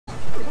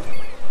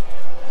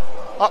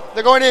Oh,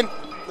 they're going in.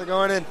 They're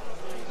going in.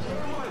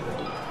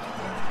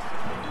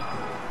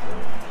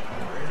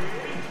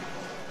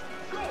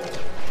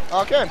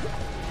 Okay.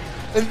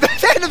 And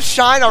that end of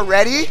shine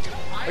already?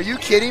 Are you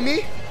kidding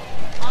me?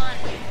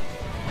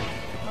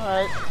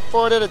 Alright.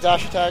 Forward at a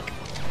dash attack.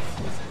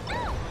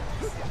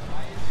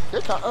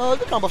 Good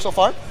combo so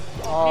far.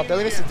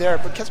 Billy missed it there,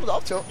 but Kess with the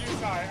up tilt.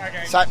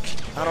 Side.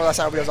 I don't know what that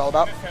side was all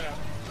about.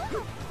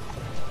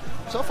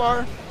 So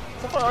far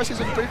RC's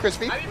looking pretty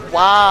crispy.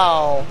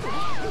 Wow.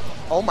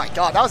 Oh my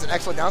god, that was an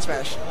excellent down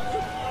smash.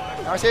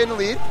 RCA in the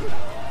lead,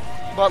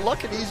 but Luck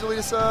can easily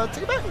just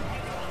take it back.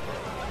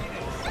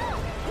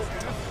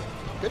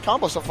 Good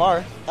combo so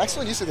far.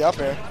 Excellent use of the up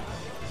air.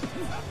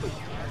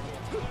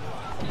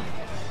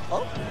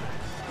 Oh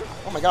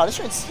my god, this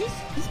train,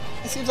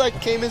 it seems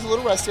like K-Min's a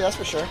little rusty, that's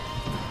for sure.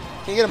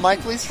 Can you get a mic,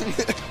 please?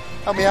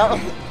 Help me out.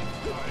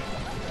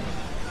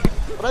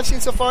 What I've seen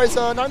so far is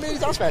not many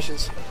down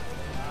smashes.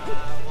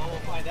 Well, we'll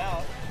find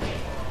out.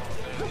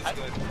 How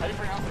do you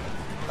pronounce it?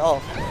 Oh,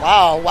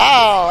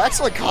 wow.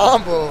 Excellent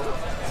combo.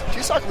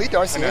 G-Sock lead to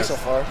RCA so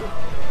far.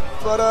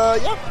 But,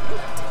 yeah.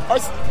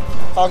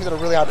 Falco's at a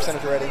really high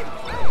percentage already.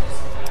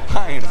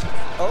 Fine.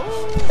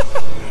 Oh.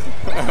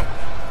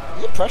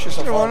 You get pressure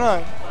so far. What's going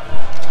on?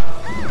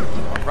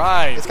 All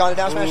right. It's gone to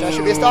down smash. That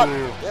should be a stop.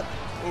 Yep.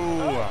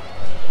 Ooh.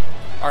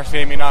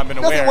 RCA may not have been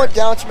aware. Nothing what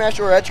down smash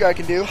or edge guard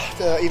can do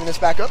to even this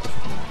back up.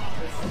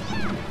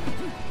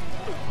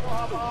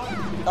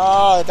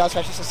 The down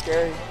smash is so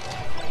scary.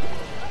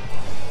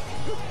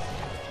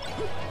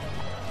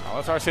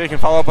 Unless RCA can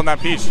follow up on that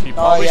peach. He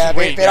probably should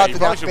wait. Bait out the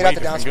down smash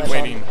on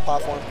the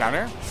platform. Down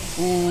air?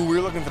 Ooh, we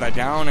were looking for that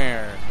down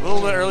air. A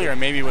little bit earlier,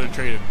 maybe would have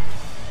traded.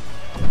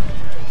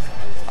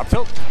 Up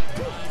tilt.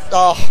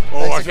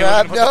 Nice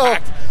grab. No.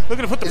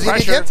 Looking to put the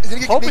pressure.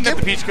 Hoping that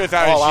the peach goes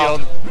out of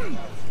shield.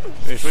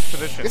 They switch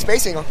position. Good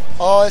spacing.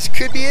 Oh, this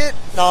could be it.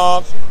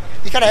 No.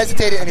 He kind of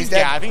hesitated and he's dead.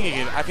 Yeah,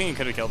 I think he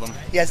could have killed him.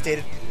 He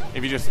hesitated.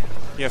 If he just...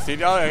 Yes, he...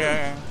 Oh,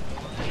 yeah.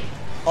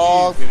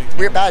 Oh,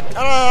 weird bad.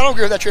 I don't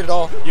agree with that trade at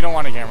all. You don't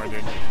want a camera,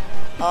 dude.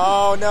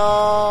 Oh,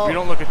 no. You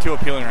don't look too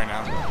appealing right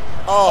now.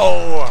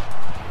 Oh.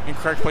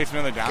 Incorrect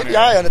placement on the down air. Good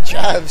eye on the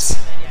jabs.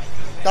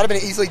 That would have been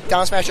an easily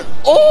down smash.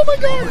 Oh, my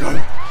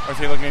God.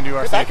 RCA looking into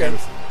RCA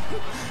things.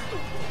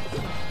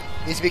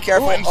 Needs to be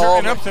careful. Him.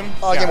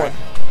 Game one.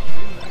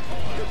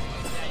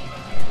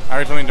 I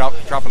heard something drop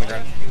on the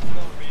ground.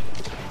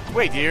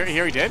 Wait, he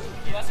already did?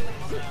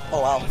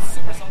 Oh, wow.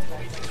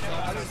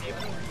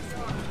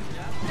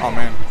 Oh,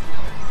 man.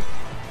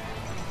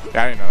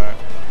 Yeah, I didn't know that.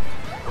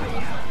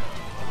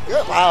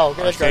 Good. Wow.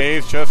 Good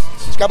RCA's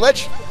just got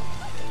glitch.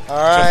 All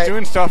right. Just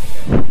doing stuff.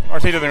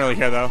 RCA doesn't really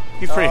care, though.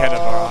 He's pretty head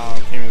up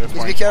K-Min at this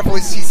point. Be careful.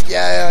 He's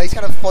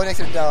kind of floating next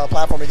to the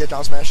platform to get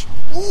down smash.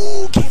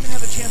 Ooh, K-Min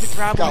had a chance to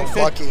grab him.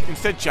 Lucky.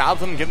 Instead,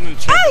 jobs him, giving him a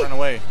chance to run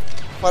away.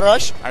 What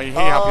rush? I hate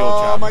how people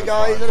job. Oh, my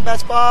God. He's in a bad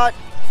spot.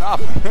 Stop.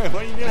 What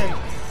are you doing?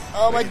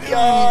 Oh, my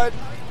God.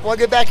 One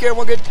good back here.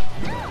 One good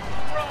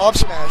up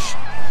smash.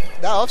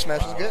 That up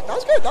smash was good. That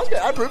was good.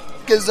 I approve.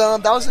 Because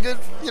that was a good,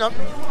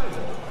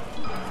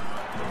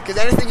 because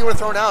anything you would have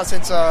thrown out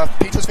since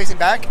Peach was facing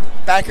back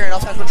here and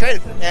up smash would have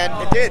traded. And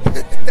it did.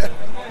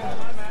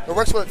 It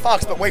works with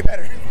Fox, but way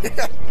better.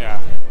 Yeah.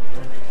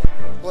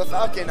 With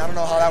Falcon, I don't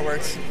know how that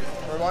works.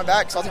 We're going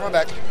back. Salty run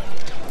back.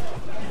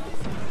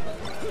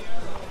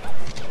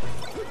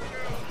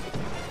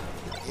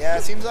 Yeah,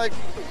 it seems like,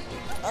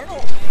 I don't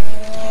know.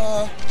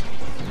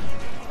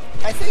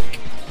 I think,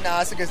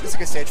 it's a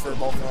good stage for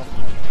both of them.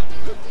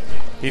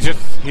 He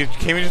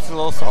came in just a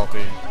little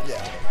salty.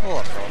 Yeah. A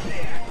little salty.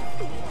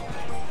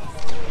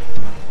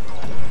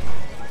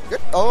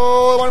 Good.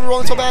 Oh, I want to be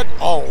rolling so bad.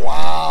 Oh,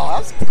 wow. That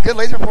was good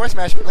laser before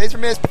smash. Laser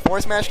miss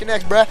before smash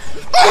connects, bruh.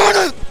 Oh,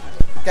 no.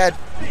 Dead.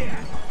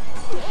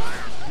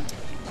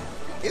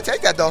 You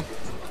take that, though.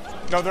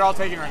 No, they're all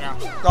taken right now.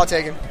 They're all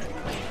taken.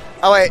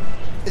 Oh, wait.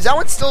 Is that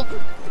one still...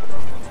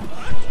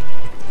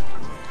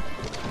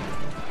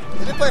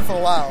 They've been playing for a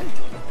while.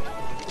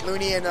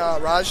 Looney and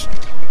Raj.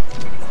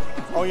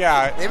 Oh,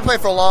 yeah. They've been playing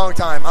for a long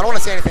time. I don't want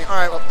to say anything. All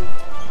right, well...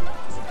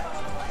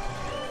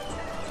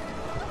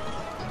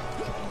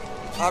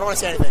 I don't want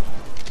to say anything.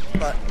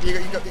 But you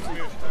can...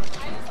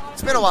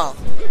 It's been a while.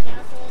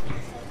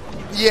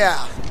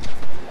 Yeah.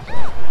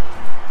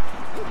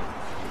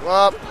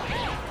 Well...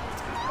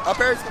 Up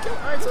air is going to kill.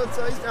 All right,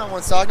 so he's down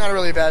one stock. Not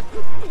really bad.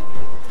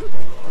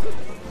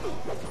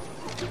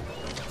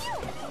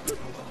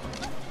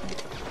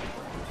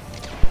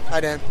 Hi,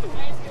 Dan.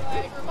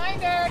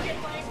 Reminder, get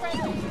playing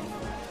friendly.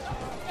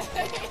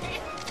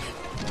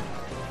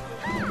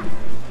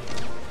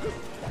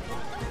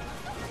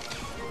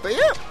 But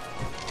yeah,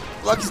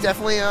 Luck is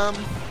definitely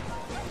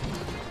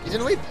he's in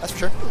the lead. That's for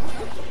sure.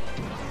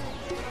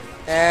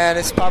 And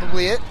it's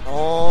probably it.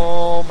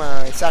 Oh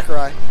my,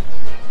 Sakurai.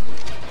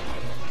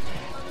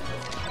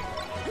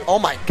 Oh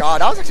my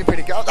God, that was actually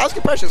pretty good. That was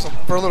good pressure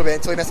for a little bit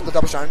until he messed up the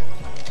double shine.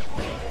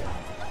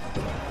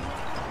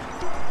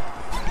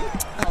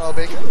 Hello,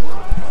 big.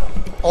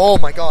 Oh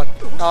my God.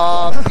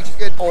 Peach is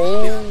good.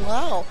 Oh,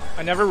 wow.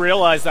 I never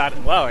realized that.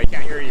 Wow, I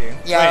can't hear you.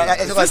 Yeah,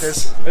 it's like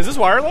this. Is this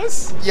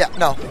wireless? Yeah,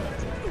 no.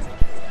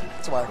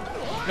 It's a wire.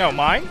 No,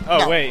 mine? Oh,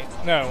 No. wait.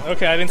 No.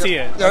 Okay, I didn't see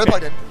it. They're Okay.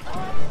 plugged in.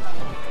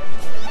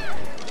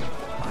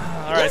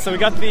 All right, so we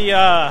got the.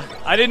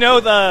 I didn't know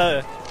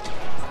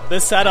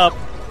this setup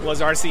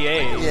was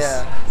RCA's.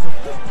 Yeah.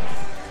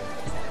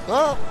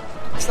 Well,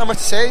 it's not much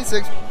to say. It's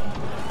like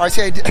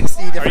RCA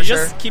SD Are you for sure.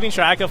 just keeping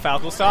track of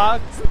Falco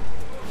stock?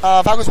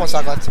 Falco's one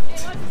stock left.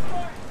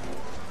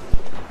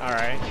 All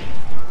right.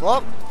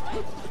 Well,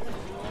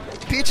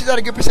 Peach is at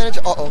a good percentage.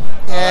 Uh-oh.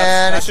 And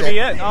That that's should be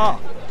it. Oh.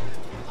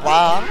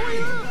 Wow.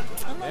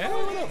 Yeah,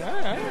 all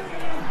right.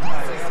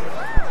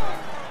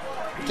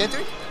 Can't do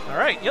it? All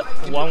right, yep.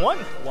 1-1.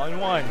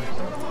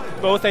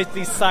 1-1. Both a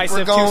decisive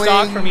We're going- 2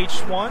 stock from each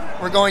one.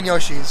 We're going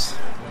Yoshi's.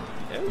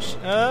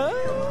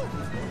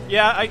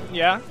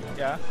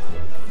 Yeah.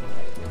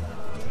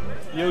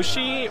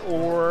 Yoshi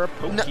or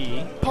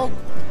Pokey.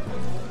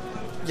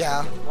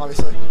 Yeah,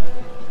 obviously.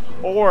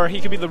 Or he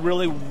could be the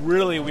really,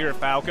 really weird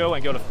Falco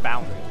and go to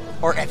Fountain.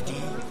 Or FD.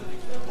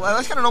 Well,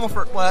 that's kind of normal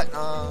for what?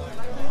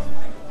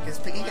 Because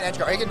he can edge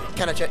guard. He can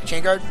kind of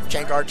chain grab.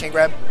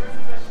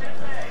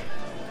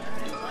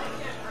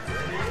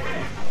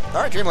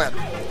 All right, Dreamland.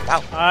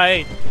 Wow.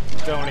 I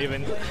don't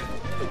even. I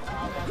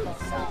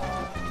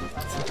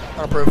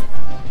don't approve.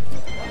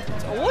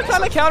 What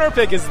kind of counter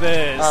pick is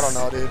this? I don't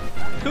know, dude.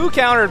 Who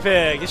counter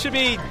pick? It should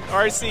be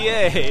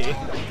RCA.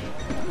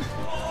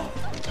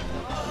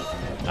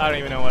 I don't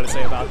even know what to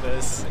say about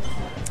this.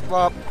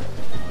 Well,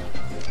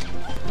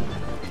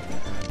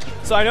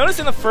 so I noticed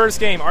in the first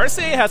game,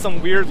 RCA had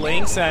some weird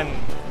links and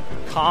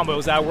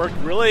combos that worked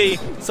really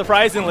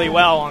surprisingly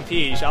well on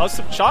Peach. I was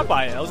shocked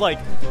by it. I was like,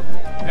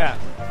 yeah.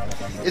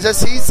 is that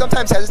he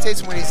sometimes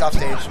hesitates when he's off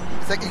stage.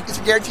 It's like it's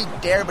a guaranteed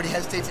dare, but he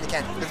hesitates and he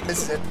can't. Just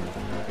misses it.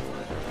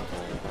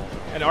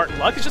 And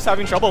Luck is just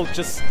having trouble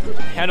just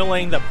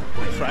handling the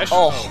pressure.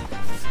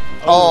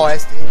 Oh,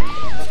 SD.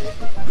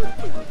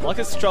 Luck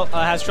has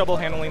trouble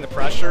handling the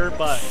pressure,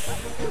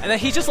 and then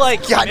he just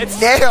like got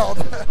nailed.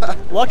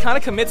 Luck kind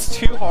of commits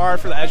too hard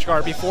for the edge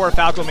guard before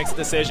Falco makes a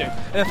decision,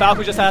 and then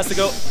Falco just has to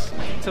go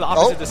to the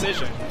opposite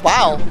decision.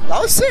 Wow, that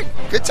was sick.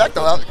 Good tech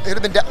though. It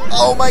would have been.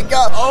 Oh my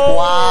god. Oh.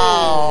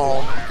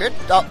 Wow. Good.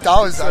 That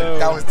was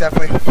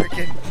definitely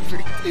freaking.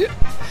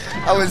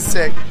 That was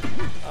sick.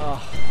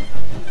 Oh,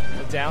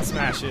 the down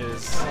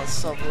smashes. That was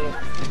so brutal.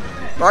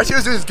 RC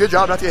was doing a good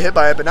job not to get hit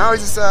by it, but now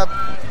he's just This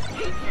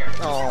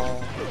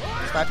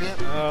might be it.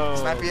 Oh.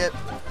 This might be it.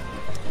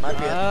 Might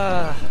be it.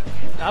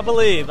 I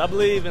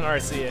believe in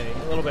RCA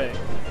a little bit.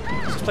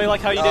 Just play like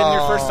how you did in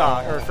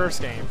your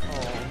first game.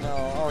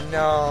 Oh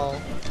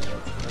no.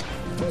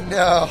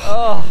 No.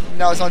 Oh.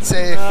 No, it's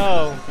unsafe.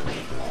 No.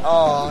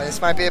 Oh, this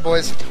might be it,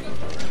 boys.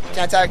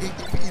 Can't attack. He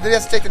literally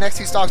has to take the next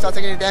 2 stocks, not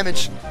taking any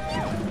damage.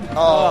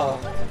 Oh.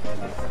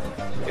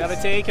 Gotta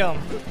take him.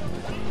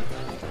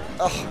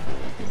 Oh.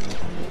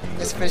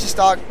 Let's finish the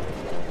stock.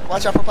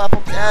 Watch out for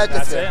platform. Yeah,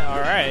 That's it. All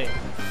right.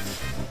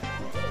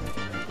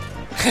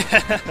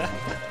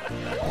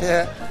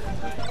 Yeah.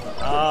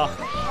 Oh.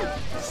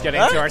 Just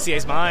getting into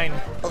RCA's mind.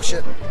 Oh,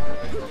 shit.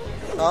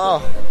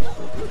 Oh.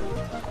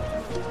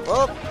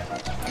 Well,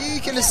 he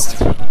can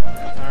just... All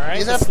right.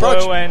 He's an slow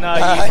approach. and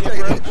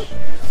easy approach.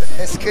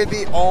 This could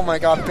be... Oh, my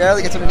God.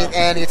 Barely gets underneath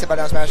and he gets hit by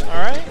down smash. All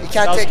right. He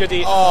can't take...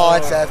 Oh,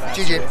 it's F.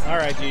 GG. All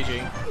right,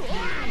 GG.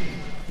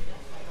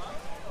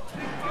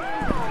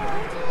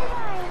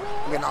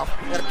 We're getting off.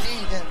 We gotta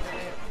pee.